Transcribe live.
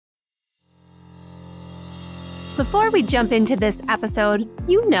Before we jump into this episode,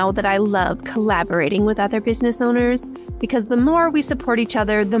 you know that I love collaborating with other business owners because the more we support each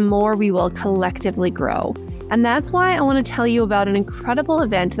other, the more we will collectively grow. And that's why I want to tell you about an incredible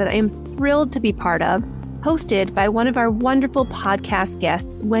event that I am thrilled to be part of, hosted by one of our wonderful podcast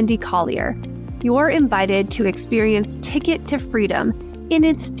guests, Wendy Collier. You're invited to experience Ticket to Freedom in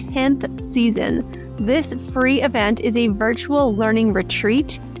its 10th season. This free event is a virtual learning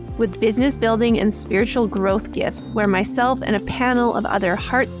retreat with business building and spiritual growth gifts where myself and a panel of other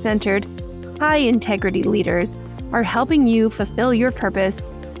heart-centered, high-integrity leaders are helping you fulfill your purpose,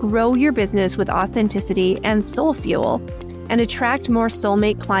 grow your business with authenticity and soul fuel, and attract more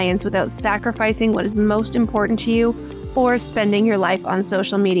soulmate clients without sacrificing what is most important to you or spending your life on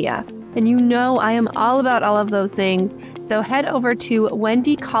social media. And you know I am all about all of those things, so head over to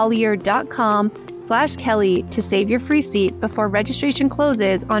wendycollier.com/Kelly to save your free seat before registration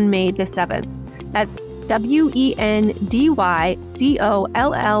closes on May the 7th. That's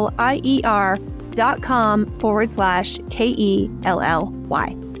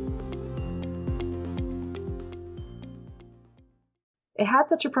wendycollier.com/KELLY. It had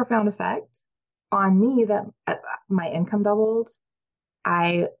such a profound effect on me that my income doubled.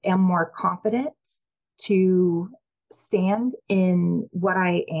 I am more confident to stand in what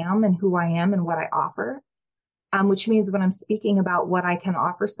I am and who I am and what I offer, which means when I'm speaking about what I can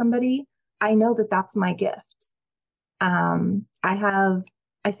offer somebody, I know that that's my gift. I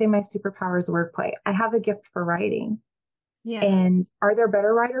say my superpower is wordplay. I have a gift for writing. Yeah. And are there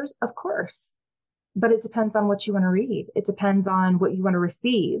better writers? Of course. But it depends on what you want to read. It depends on what you want to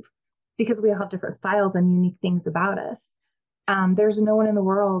receive, because we all have different styles and unique things about us. There's no one in the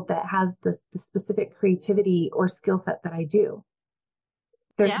world that has the specific creativity or skill set that I do.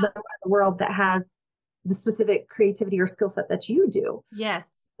 There's no one in the world that has the specific creativity or skill set that you do.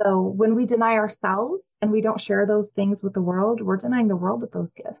 Yes. So when we deny ourselves and we don't share those things with the world, we're denying the world of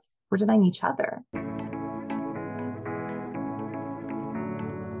those gifts. We're denying each other.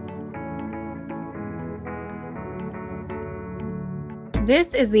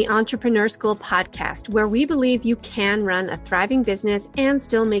 This is the Entrepreneur School podcast, where we believe you can run a thriving business and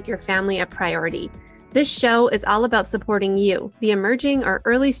still make your family a priority. This show is all about supporting you, the emerging or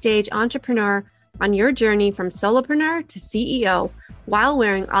early stage entrepreneur, on your journey from solopreneur to CEO while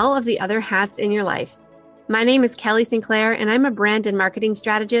wearing all of the other hats in your life. My name is Kelly Sinclair, and I'm a brand and marketing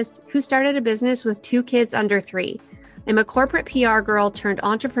strategist who started a business with 2 kids under 3. I'm a corporate PR girl turned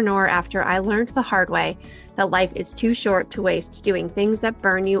entrepreneur after I learned the hard way that life is too short to waste doing things that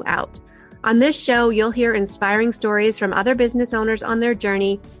burn you out. On this show, you'll hear inspiring stories from other business owners on their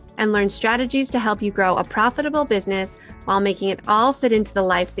journey and learn strategies to help you grow a profitable business while making it all fit into the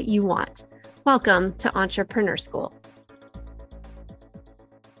life that you want. Welcome to Entrepreneur School.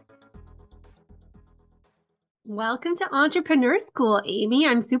 Welcome to Entrepreneur School, Amy.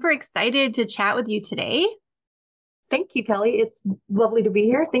 I'm super excited to chat with you today. Thank you, Kelly. It's lovely to be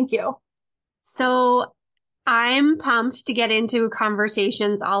here. Thank you. So I'm pumped to get into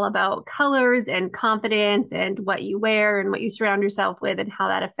conversations all about colors and confidence and what you wear and what you surround yourself with and how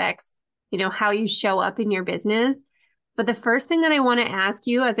that affects, how you show up in your business. But the first thing that I want to ask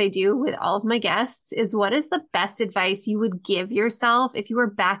you, as I do with all of my guests, is what is the best advice you would give yourself if you were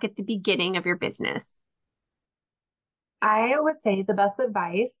back at the beginning of your business? I would say the best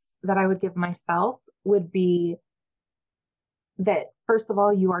advice that I would give myself would be that, first of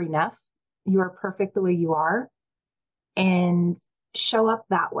all, you are enough. You are perfect the way you are, and show up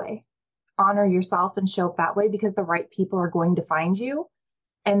that way. Honor yourself and show up that way, because the right people are going to find you.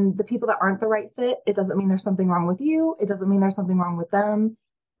 And the people that aren't the right fit, it doesn't mean there's something wrong with you. It doesn't mean there's something wrong with them.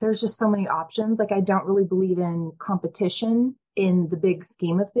 There's just so many options. Like, I don't really believe in competition in the big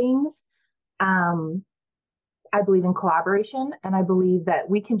scheme of things. I believe in collaboration, and I believe that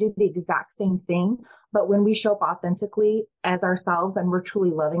we can do the exact same thing. But when we show up authentically as ourselves and we're truly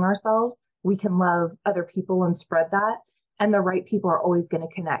loving ourselves, we can love other people and spread that. And the right people are always going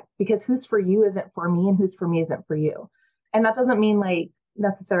to connect, because who's for you isn't for me, and who's for me isn't for you. And that doesn't mean like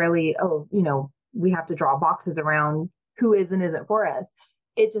necessarily, we have to draw boxes around who is and isn't for us.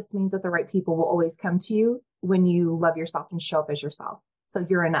 It just means that the right people will always come to you when you love yourself and show up as yourself. So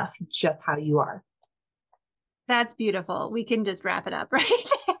you're enough just how you are. That's beautiful. We can just wrap it up right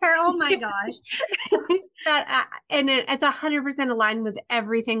there. Oh my gosh. And it's 100% aligned with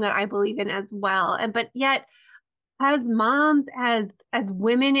everything that I believe in as well. But yet, as moms, as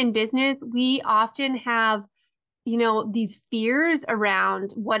women in business, we often have, these fears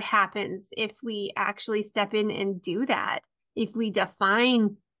around what happens if we actually step in and do that. If we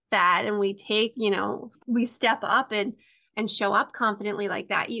define that and we take, we step up and show up confidently like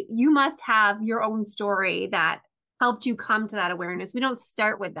that. You must have your own story that helped you come to that awareness? We don't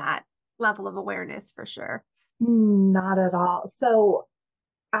start with that level of awareness for sure. Not at all. So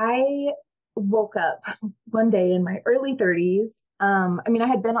I woke up one day in my early 30s. I mean, I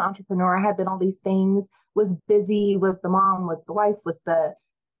had been an entrepreneur. I had been all these things, was busy, was the mom, was the wife, was the,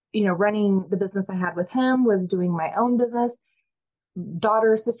 running the business I had with him, was doing my own business,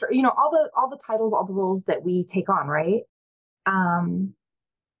 daughter, sister, all the titles, all the roles that we take on, right?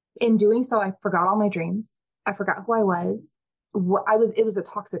 In doing so, I forgot all my dreams. I forgot who I was. It was a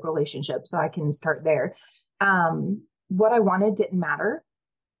toxic relationship, so I can start there. What I wanted didn't matter.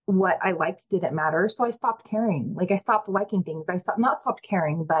 What I liked didn't matter. So I stopped caring. Like I stopped liking things. Not stopped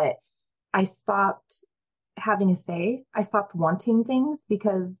caring, but I stopped having a say. I stopped wanting things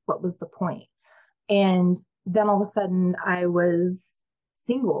because what was the point? And then all of a sudden I was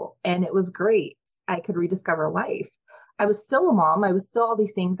single and it was great. I could rediscover life. I was still a mom. I was still all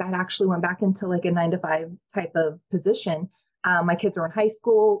these things. I had actually went back into like a 9 to 5 type of position. My kids were in high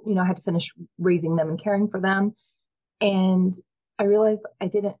school. I had to finish raising them and caring for them. And I realized I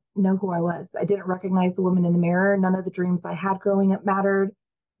didn't know who I was. I didn't recognize the woman in the mirror. None of the dreams I had growing up mattered.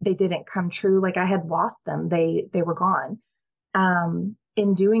 They didn't come true. Like I had lost them. They were gone.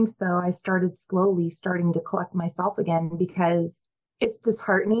 In doing so, I started slowly starting to collect myself again because it's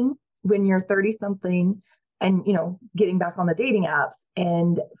disheartening when you're 30 something and, getting back on the dating apps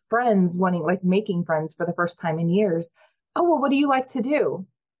and friends wanting, like making friends for the first time in years. Oh, well, what do you like to do?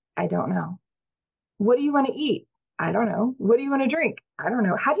 I don't know. What do you want to eat? I don't know. What do you want to drink? I don't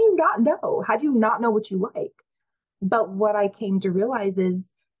know. How do you not know? How do you not know what you like? But what I came to realize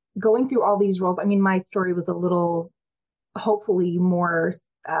is going through all these roles. I mean, my story was a little, hopefully more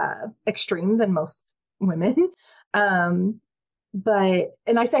extreme than most women. And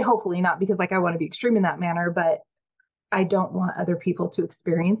I say hopefully not because like I want to be extreme in that manner, but I don't want other people to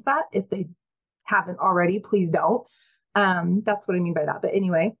experience that. If they haven't already, please don't. That's what I mean by that. But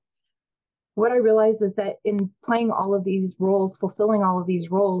anyway, what I realized is that in playing all of these roles, fulfilling all of these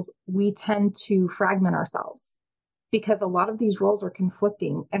roles, we tend to fragment ourselves because a lot of these roles are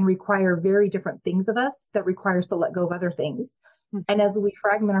conflicting and require very different things of us that requires to let go of other things. Mm-hmm. And as we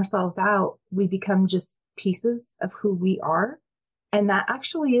fragment ourselves out, we become just pieces of who we are. And that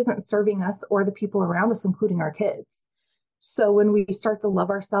actually isn't serving us or the people around us, including our kids. So when we start to love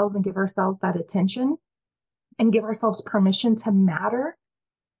ourselves and give ourselves that attention and give ourselves permission to matter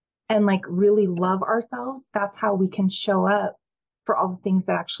and like really love ourselves, that's how we can show up for all the things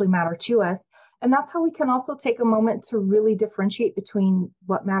that actually matter to us. And that's how we can also take a moment to really differentiate between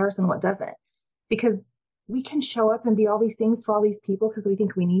what matters and what doesn't. Because we can show up and be all these things for all these people because we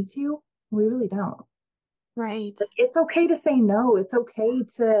think we need to. We really don't. Right. Like, it's okay to say no. It's okay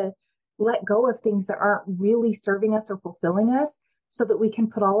to let go of things that aren't really serving us or fulfilling us so that we can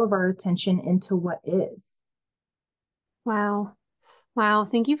put all of our attention into what is. Wow. Wow.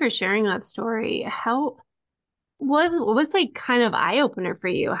 Thank you for sharing that story. What was like kind of eye opener for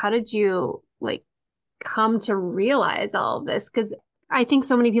you? How did you like come to realize all of this? Because I think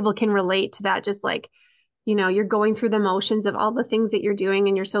so many people can relate to that. Just like, you're going through the motions of all the things that you're doing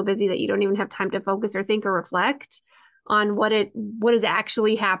and you're so busy that you don't even have time to focus or think or reflect on what is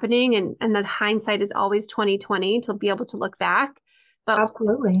actually happening. And that hindsight is always 2020 to be able to look back. But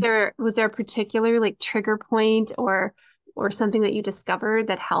absolutely. Was there a particular like trigger point or something that you discovered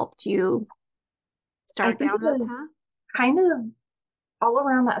that helped you start down that path? Kind of all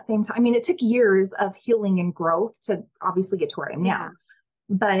around that same time. I mean, it took years of healing and growth to obviously get to where I am now.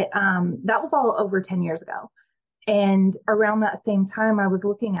 But that was all over 10 years ago. And around that same time, I was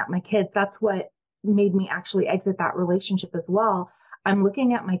looking at my kids. That's what made me actually exit that relationship as well. I'm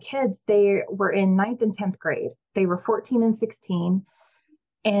looking at my kids. They were in 9th and 10th grade. They were 14 and 16.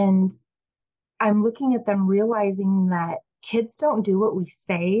 And I'm looking at them realizing that kids don't do what we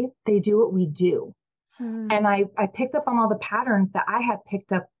say. They do what we do. And I picked up on all the patterns that I had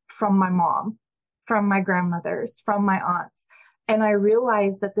picked up from my mom, from my grandmothers, from my aunts. And I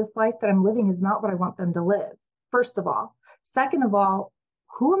realized that this life that I'm living is not what I want them to live, first of all. Second of all,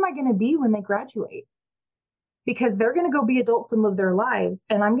 who am I going to be when they graduate? Because they're going to go be adults and live their lives.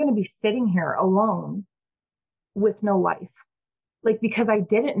 And I'm going to be sitting here alone with no life. Like, because I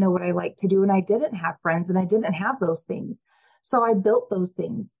didn't know what I liked to do and I didn't have friends and I didn't have those things. So I built those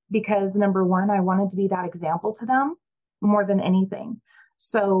things because number one, I wanted to be that example to them more than anything.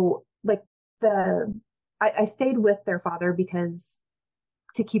 So like I stayed with their father because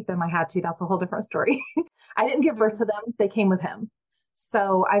to keep them, I had to. That's a whole different story. I didn't give birth to them. They came with him.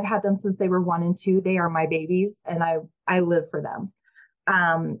 So I've had them since they were 1 and 2. They are my babies and I live for them.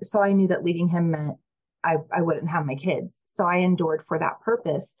 So I knew that leaving him meant I wouldn't have my kids. So I endured for that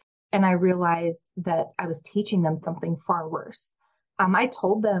purpose. And I realized that I was teaching them something far worse. I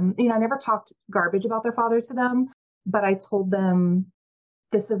told them, I never talked garbage about their father to them, but I told them,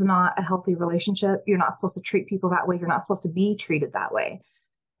 this is not a healthy relationship. You're not supposed to treat people that way. You're not supposed to be treated that way.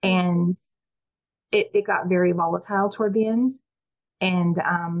 And it got very volatile toward the end. And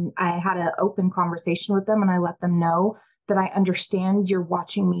I had an open conversation with them, and I let them know that I understand you're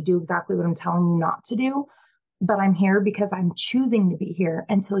watching me do exactly what I'm telling you not to do, but I'm here because I'm choosing to be here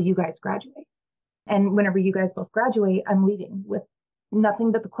until you guys graduate. And whenever you guys both graduate, I'm leaving with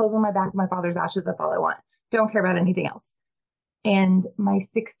nothing but the clothes on my back, my father's ashes. That's all I want. Don't care about anything else. And my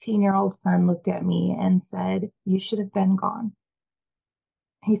 16-year-old son looked at me and said, you should have been gone.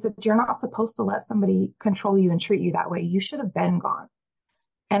 He said, you're not supposed to let somebody control you and treat you that way. You should have been gone.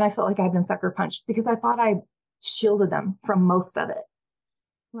 And I felt like I'd been sucker punched because I thought I shielded them from most of it.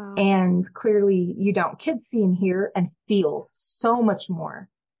 Wow. And clearly you don't. Kids see and hear and feel so much more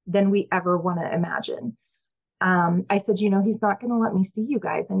than we ever want to imagine. I said, he's not going to let me see you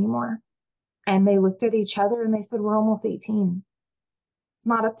guys anymore. And they looked at each other and they said, we're almost 18. It's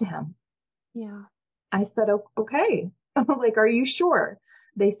not up to him. Yeah. I said, okay. Like, are you sure?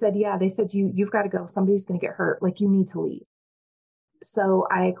 They said, yeah. They said, you've got to go. Somebody's going to get hurt. Like, you need to leave. So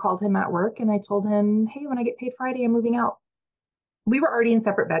I called him at work and I told him, hey, when I get paid Friday, I'm moving out. We were already in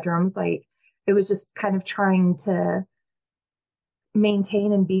separate bedrooms. Like, it was just kind of trying to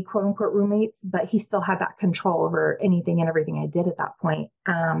maintain and be quote unquote roommates, but he still had that control over anything and everything I did at that point.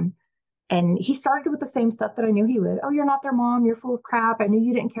 And he started with the same stuff that I knew he would. Oh, you're not their mom. You're full of crap. I knew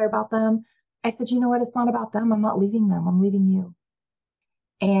you didn't care about them. I said, you know what? It's not about them. I'm not leaving them. I'm leaving you.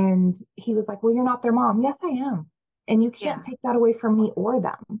 And he was like, well, you're not their mom. Yes, I am. And you can't take that away from me or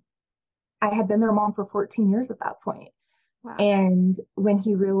them. I had been their mom for 14 years at that point. Wow. And when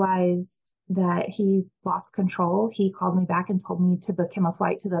he realized that he lost control, he called me back and told me to book him a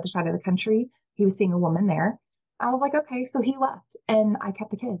flight to the other side of the country. He was seeing a woman there. I was like, okay. So he left and I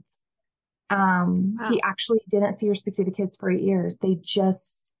kept the kids. He actually didn't see or speak to the kids for 8 years. They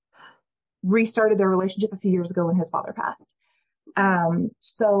just restarted their relationship a few years ago when his father passed.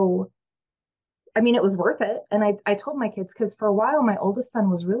 So, I mean, it was worth it. And I told my kids, because for a while, my oldest son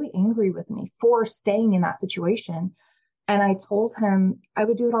was really angry with me for staying in that situation. And I told him I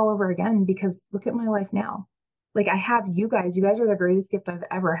would do it all over again because look at my life now. Like, I have you guys are the greatest gift I've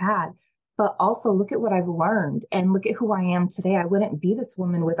ever had. But also look at what I've learned and look at who I am today. I wouldn't be this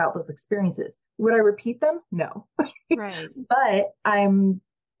woman without those experiences. Would I repeat them? No. Right. But I'm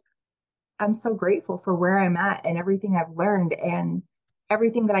so grateful for where I'm at and everything I've learned and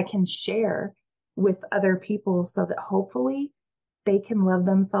everything that I can share with other people so that hopefully they can love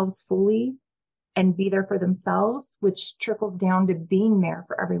themselves fully and be there for themselves, which trickles down to being there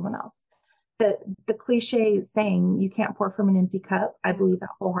for everyone else. The cliche saying, you can't pour from an empty cup. I believe that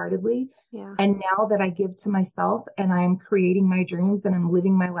wholeheartedly. Yeah. And now that I give to myself and I'm creating my dreams and I'm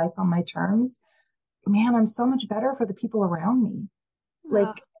living my life on my terms, man, I'm so much better for the people around me. Wow.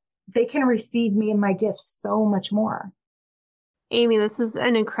 Like, they can receive me and my gifts so much more. Amy, this is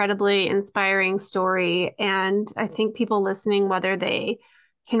an incredibly inspiring story. And I think people listening, whether they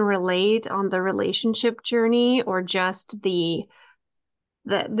can relate on the relationship journey or just the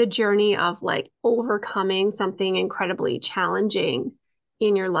journey of like overcoming something incredibly challenging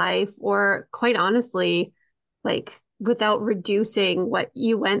in your life, or quite honestly, like without reducing what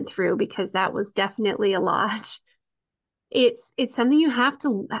you went through, because that was definitely a lot. It's something you have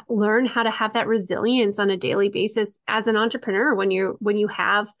to learn how to have that resilience on a daily basis as an entrepreneur when you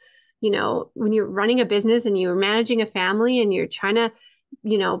have, when you're running a business and you're managing a family and you're trying to,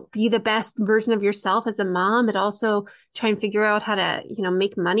 be the best version of yourself as a mom, but also try and figure out how to,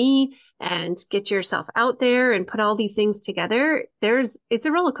 make money and get yourself out there and put all these things together. It's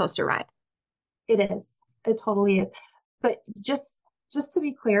a roller coaster ride. It is. It totally is. But just to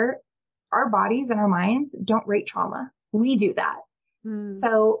be clear, our bodies and our minds don't rate trauma. We do that.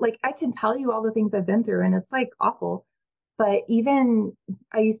 So like, I can tell you all the things I've been through and it's like awful. But even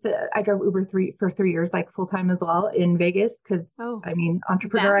I drove Uber for 3 years, like full time as well in Vegas. Cause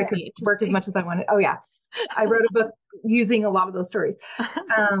entrepreneur, I could work as much as I wanted. Oh yeah. I wrote a book using a lot of those stories.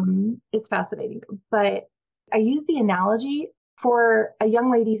 It's fascinating, but I use the analogy for a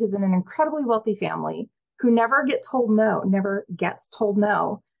young lady who's in an incredibly wealthy family who never gets told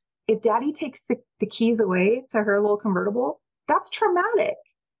no. If daddy takes the keys away to her little convertible, that's traumatic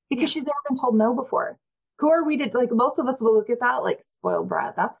because she's never been told no before. Who are we to, like, most of us will look at that like spoiled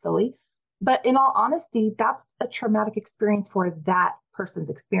brat. That's silly. But in all honesty, that's a traumatic experience for that person's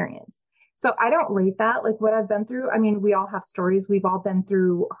experience. So I don't rate that like what I've been through. I mean, we all have stories. We've all been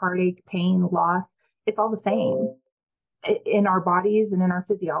through heartache, pain, loss. It's all the same. in our bodies and in our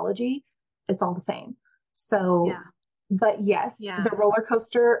physiology, it's all the same. So, Yeah. but yes, Yeah. the roller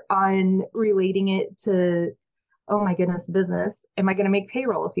coaster on relating it to, oh my goodness, business. Am I going to make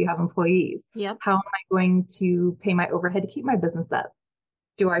payroll if you have employees? Yep. How am I going to pay my overhead to keep my business up?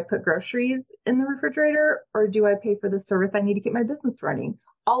 Do I put groceries in the refrigerator, or do I pay for the service I need to keep my business running?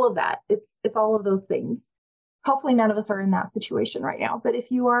 All of that. It's all of those things. Hopefully none of us are in that situation right now. But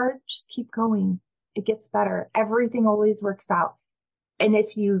if you are, just keep going. It gets better. Everything always works out. And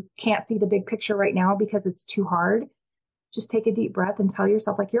if you can't see the big picture right now because it's too hard, just take a deep breath and tell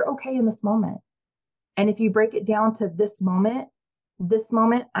yourself, like, you're okay in this moment. And if you break it down to this moment,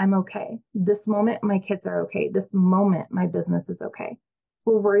 I'm okay. This moment, my kids are okay. This moment, my business is okay.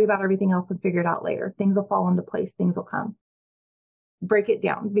 We'll worry about everything else and figure it out later. Things will fall into place. Things will come. Break it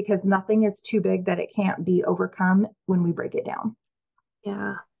down, because nothing is too big that it can't be overcome when we break it down.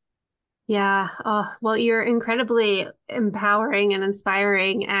 Yeah. Yeah. Oh, well, you're incredibly empowering and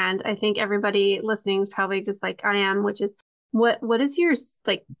inspiring. And I think everybody listening is probably just like I am, which is what is your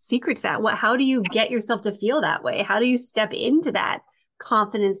like secret to that? How do you get yourself to feel that way? How do you step into that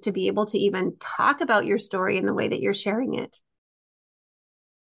confidence to be able to even talk about your story in the way that you're sharing it?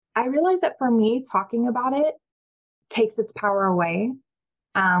 I realize that for me, talking about it takes its power away.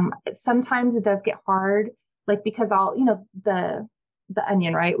 Sometimes it does get hard, like, because the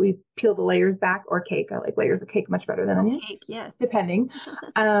onion, right? We peel the layers back, or cake. I like layers of cake much better than onions. Cake, yes. Depending.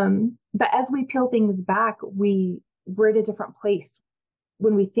 But as we peel things back, we're at a different place.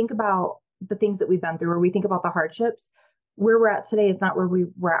 When we think about the things that we've been through, or we think about the hardships, where we're at today is not where we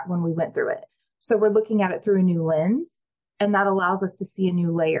were at when we went through it. So we're looking at it through a new lens, and that allows us to see a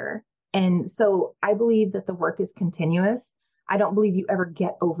new layer. And so I believe that the work is continuous. I don't believe you ever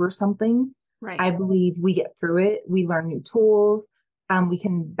get over something. Right. I believe we get through it. We learn new tools. We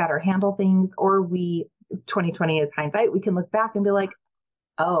can better handle things, or 2020 is hindsight. We can look back and be like,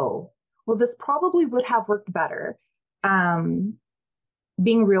 oh, well, this probably would have worked better. Being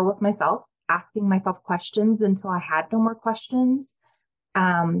real with myself, asking myself questions until I had no more questions.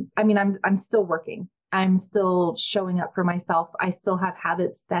 I'm still working. I'm still showing up for myself. I still have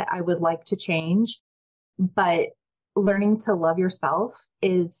habits that I would like to change, but learning to love yourself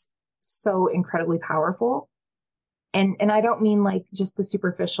is so incredibly powerful. And I don't mean like just the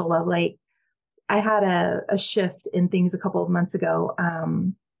superficial love. Like, I had a shift in things a couple of months ago.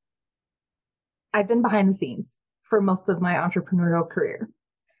 I've been behind the scenes for most of my entrepreneurial career,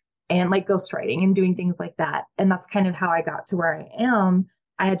 and like ghostwriting and doing things like that. And that's kind of how I got to where I am.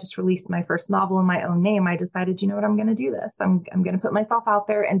 I had just released my first novel in my own name. I decided, you know what, I'm going to do this. I'm going to put myself out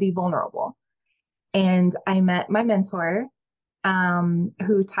there and be vulnerable. And I met my mentor,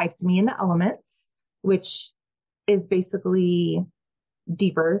 who typed me in the elements, which is basically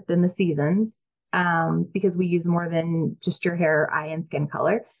deeper than the seasons, because we use more than just your hair, eye, and skin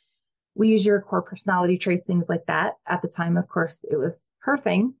color. We use your core personality traits, things like that. At the time, of course, it was her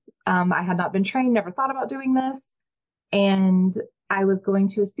thing. I had not been trained, never thought about doing this. And I was going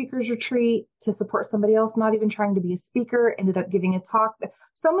to a speaker's retreat to support somebody else, not even trying to be a speaker, ended up giving a talk.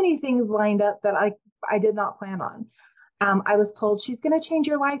 So many things lined up that I did not plan on. I was told, she's going to change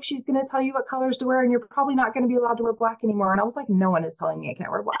your life. She's going to tell you what colors to wear, and you're probably not going to be allowed to wear black anymore. And I was like, no one is telling me I can't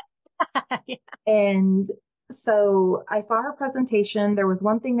wear black. Yeah. And so I saw her presentation. There was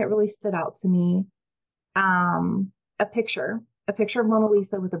one thing that really stood out to me. A picture of Mona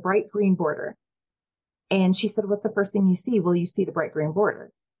Lisa with a bright green border. And she said, what's the first thing you see? Well, you see the bright green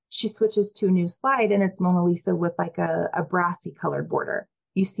border. She switches to a new slide, and it's Mona Lisa with like a brassy colored border.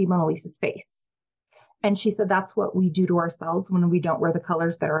 You see Mona Lisa's face. And she said, that's what we do to ourselves when we don't wear the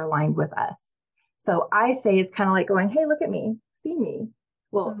colors that are aligned with us. So I say it's kind of like going, hey, look at me, see me.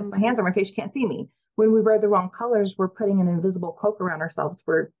 Well, if my hands are on my face, you can't see me. When we wear the wrong colors, we're putting an invisible cloak around ourselves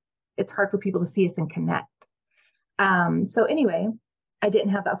where it's hard for people to see us and connect. So anyway, I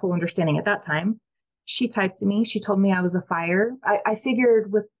didn't have that full understanding at that time. She typed to me. She told me I was a fire. I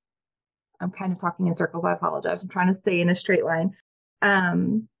figured I'm kind of talking in circles. I apologize. I'm trying to stay in a straight line.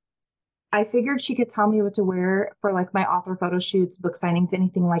 I figured she could tell me what to wear for like my author photo shoots, book signings,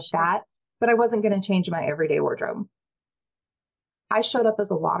 anything like that. But I wasn't going to change my everyday wardrobe. I showed up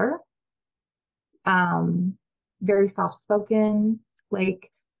as a water, very soft-spoken,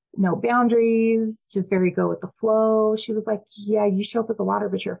 like no boundaries, just very go with the flow. She was like, yeah, you show up as a water,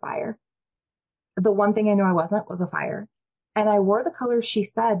 but you're a fire. The one thing I knew I wasn't was a fire. And I wore the colors she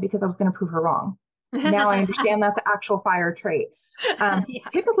said because I was going to prove her wrong. Now I understand that's an actual fire trait. Yeah.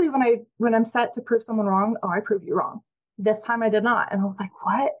 Typically when I'm set to prove someone wrong, I prove you wrong. This time I did not. And I was like,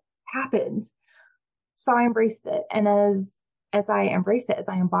 what happened? So I embraced it. And as I embraced it, as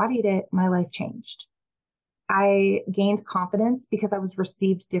I embodied it, my life changed. I gained confidence because I was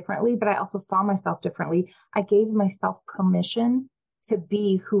received differently, but I also saw myself differently. I gave myself permission to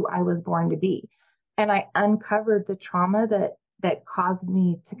be who I was born to be. And I uncovered the trauma that caused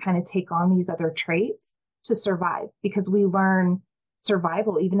me to kind of take on these other traits to survive, because we learn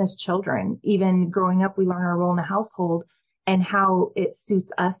survival even as children. Even growing up, we learn our role in the household and how it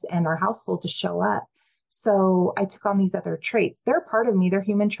suits us and our household to show up. So I took on these other traits. They're part of me, they're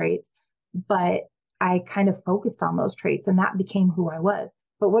human traits, but I kind of focused on those traits and that became who I was.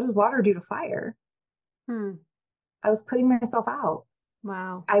 But what does water do to fire? I was putting myself out.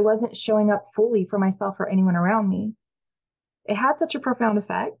 Wow. I wasn't showing up fully for myself or anyone around me. It had such a profound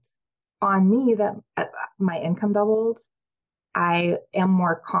effect on me that my income doubled. I am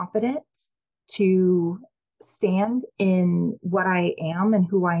more confident to stand in what I am and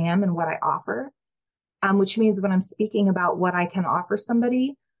who I am and what I offer, which means when I'm speaking about what I can offer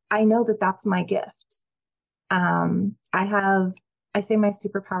somebody, I know that that's my gift. I say my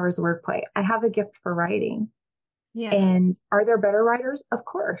superpower is wordplay. I have a gift for writing. Yeah. And are there better writers? Of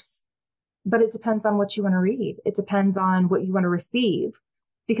course. But it depends on what you want to read. It depends on what you want to receive,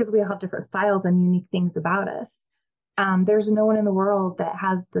 because we all have different styles and unique things about us. There's no one in the world that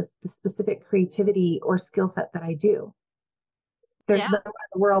has the specific creativity or skill set that I do. There's no one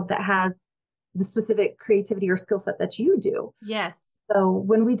in the world that has the specific creativity or skill set that you do. Yes. So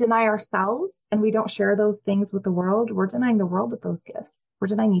when we deny ourselves and we don't share those things with the world, we're denying the world of those gifts. We're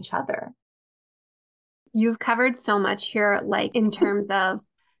denying each other. You've covered so much here, like in terms of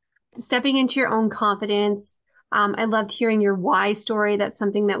stepping into your own confidence. I loved hearing your why story. That's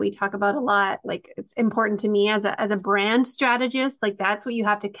something that we talk about a lot. Like, it's important to me as a brand strategist. Like, that's what you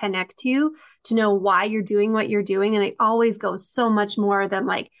have to connect to know why you're doing what you're doing. And it always goes so much more than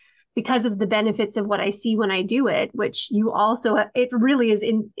like, because of the benefits of what I see when I do it, which you also, it really is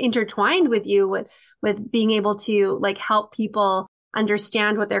intertwined with you with being able to like help people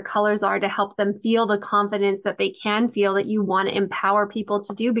understand what their colors are, to help them feel the confidence that they can feel, that you want to empower people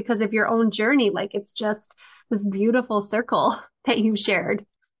to do because of your own journey. Like, it's just this beautiful circle that you shared.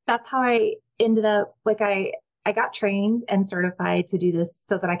 That's how I ended up, like I got trained and certified to do this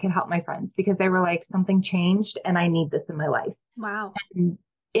so that I could help my friends, because they were like, something changed and I need this in my life. Wow. And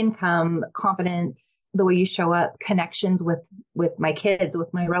income, confidence, the way you show up, connections with my kids,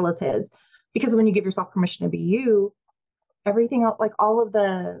 with my relatives, because when you give yourself permission to be you, everything else, like all of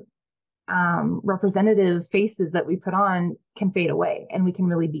the representative faces that we put on can fade away and we can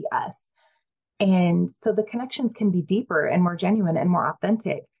really be us. And so the connections can be deeper and more genuine and more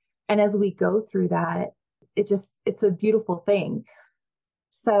authentic. And as we go through that, it's a beautiful thing.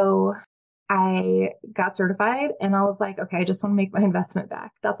 So I got certified and I was like, okay, I just want to make my investment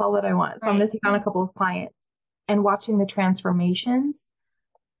back. That's all that I want. So I'm going to take on a couple of clients, and watching the transformations,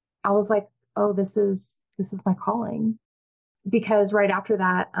 I was like, oh, this is my calling. Because right after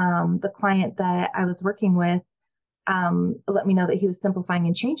that, the client that I was working with let me know that he was simplifying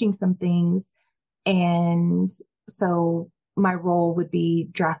and changing some things. And so my role would be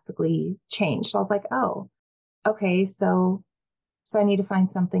drastically changed. So I was like, oh, okay. So I need to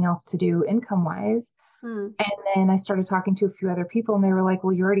find something else to do income wise. And then I started talking to a few other people and they were like,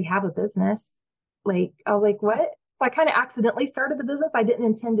 well, you already have a business. Like, I was like, what? So I kind of accidentally started the business. I didn't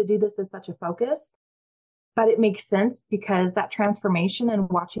intend to do this as such a focus, but it makes sense because that transformation and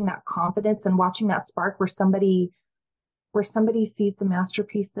watching that confidence and watching that spark where somebody sees the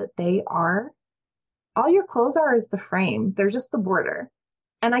masterpiece that they are. All your clothes are is the frame. They're just the border.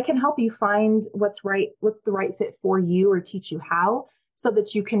 And I can help you find what's the right fit for you, or teach you how, so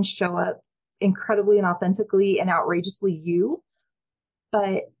that you can show up incredibly and authentically and outrageously you.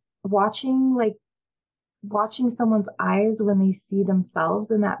 But watching someone's eyes when they see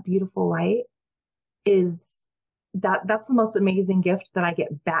themselves in that beautiful light that's the most amazing gift that I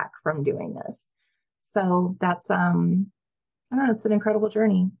get back from doing this. So that's, I don't know, it's an incredible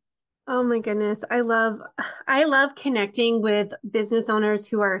journey. Oh my goodness. I love connecting with business owners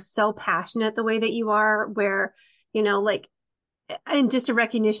who are so passionate the way that you are, where, like, and just a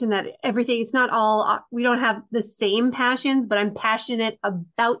recognition that everything, it's not all, we don't have the same passions, but I'm passionate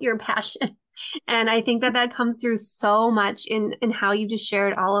about your passion. And I think that comes through so much in how you just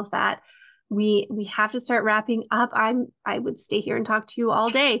shared all of that. We have to start wrapping up. I would stay here and talk to you all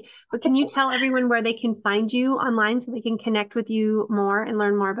day, but can you tell everyone where they can find you online so they can connect with you more and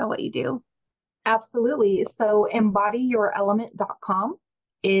learn more about what you do? Absolutely. So embodyyourelement.com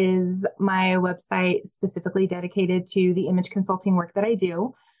is my website specifically dedicated to the image consulting work that I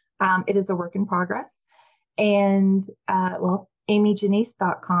do. It is a work in progress. And,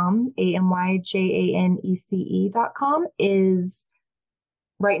 amyjanece.com, AMYJANECE.com is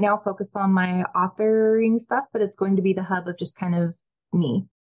right now focused on my authoring stuff, but it's going to be the hub of just kind of me.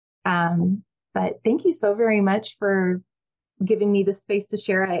 But thank you so very much for giving me the space to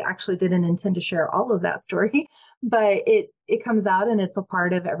share. I actually didn't intend to share all of that story, but it comes out and it's a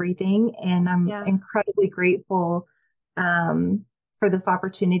part of everything. And I'm incredibly grateful for this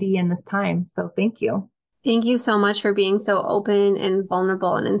opportunity and this time. So thank you. Thank you so much for being so open and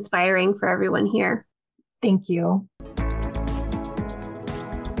vulnerable and inspiring for everyone here. Thank you.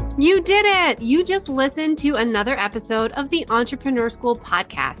 You did it! You just listened to another episode of the Entrepreneur School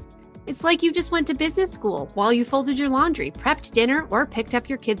podcast. It's like you just went to business school while you folded your laundry, prepped dinner, or picked up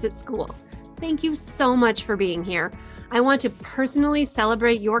your kids at school. Thank you so much for being here. I want to personally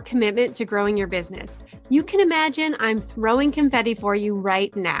celebrate your commitment to growing your business. You can imagine I'm throwing confetti for you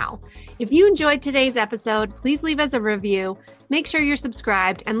right now. If you enjoyed today's episode, please leave us a review. Make sure you're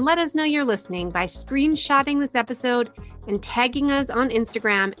subscribed and let us know you're listening by screenshotting this episode and tagging us on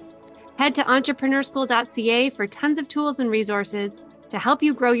Instagram. Head to entrepreneurschool.ca for tons of tools and resources to help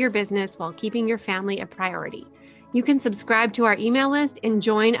you grow your business while keeping your family a priority. You can subscribe to our email list and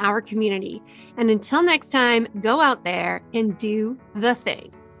join our community. And until next time, go out there and do the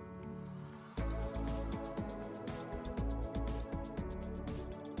thing.